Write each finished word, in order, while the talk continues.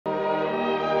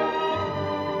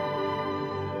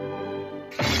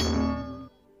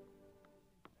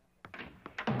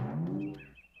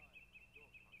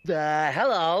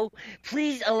Hello.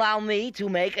 Please allow me to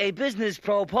make a business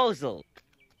proposal.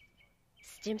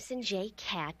 Stimson J.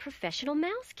 Cat, professional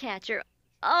mouse catcher.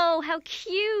 Oh, how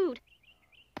cute.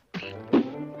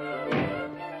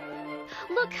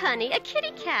 Look, honey, a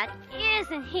kitty cat.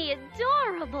 Isn't he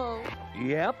adorable?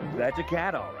 Yep, that's a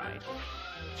cat, all right.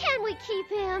 Can we keep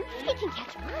him? He can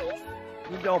catch mice.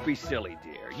 Don't be silly,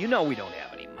 dear. You know we don't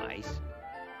have any mice.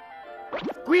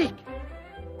 Squeak!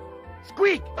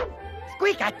 Squeak!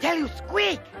 Squeak, I tell you,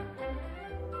 squeak!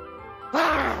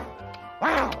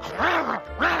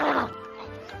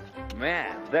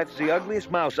 Man, that's the ugliest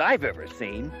mouse I've ever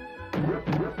seen.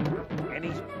 And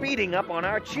he's beating up on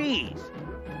our cheese.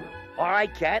 All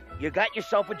right, cat, you got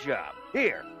yourself a job.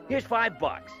 Here's $5.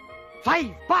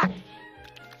 $5?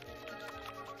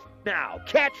 Now,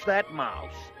 catch that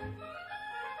mouse.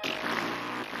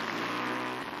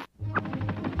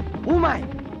 Oh my!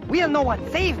 We'll know what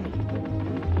saved me!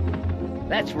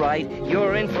 That's right.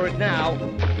 You're in for it now.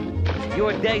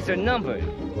 Your days are numbered.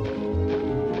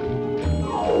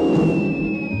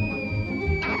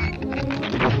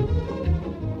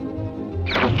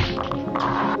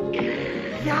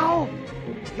 Yow!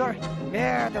 You're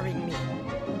murdering me.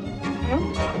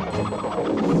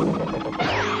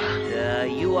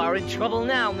 You are in trouble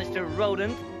now, Mr.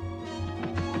 Rodent.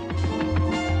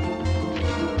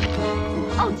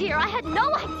 Oh, dear, I had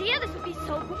no idea this would be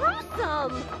so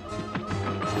gruesome.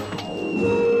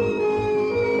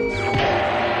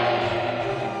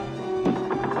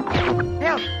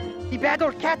 Help! The bad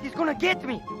old cat is gonna get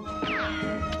me!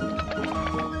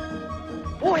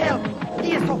 Oh, help!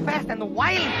 He is so fast and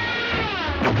wild!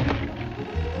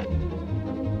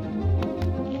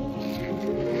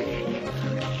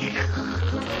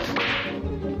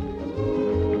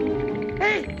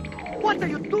 Hey! What are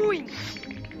you doing?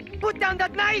 Put down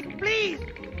that knife, please!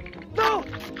 No!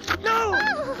 No!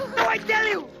 No, I tell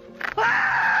you!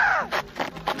 Ah!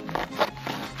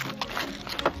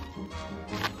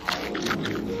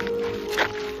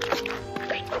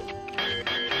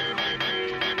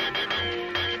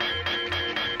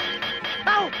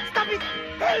 Ow! Stop it!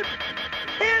 Help!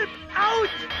 Help! Ouch!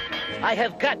 I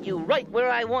have got you right where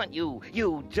I want you,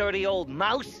 you dirty old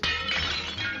mouse.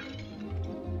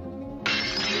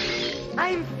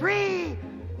 I'm free!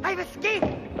 I've escaped!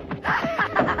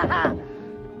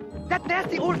 That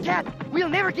nasty old cat will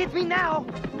never get me now!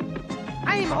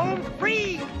 I'm home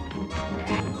free!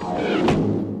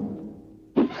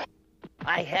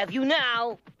 I have you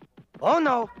now. Oh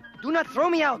no! Do not throw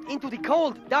me out into the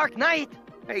cold, dark night!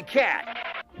 Hey, cat.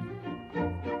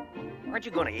 Aren't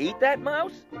you gonna eat that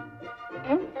mouse?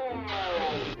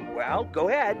 Well, go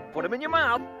ahead. Put him in your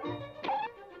mouth.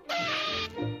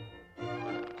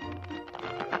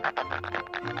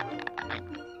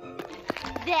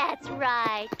 That's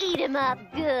right. Eat him up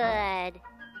good.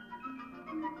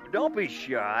 Don't be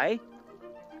shy.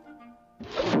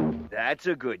 That's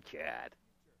a good cat.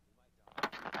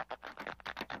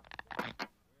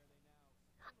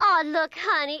 Oh, look,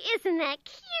 honey, isn't that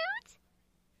cute?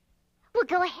 Well,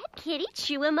 go ahead, kitty,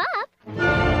 chew him up.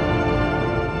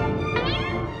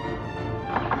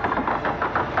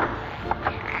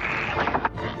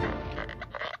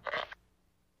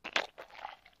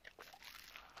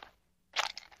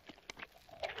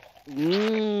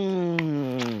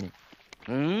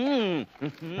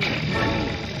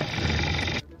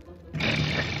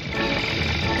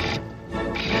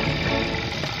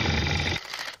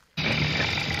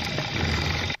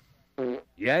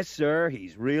 Yes, sir.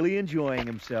 He's really enjoying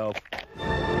himself.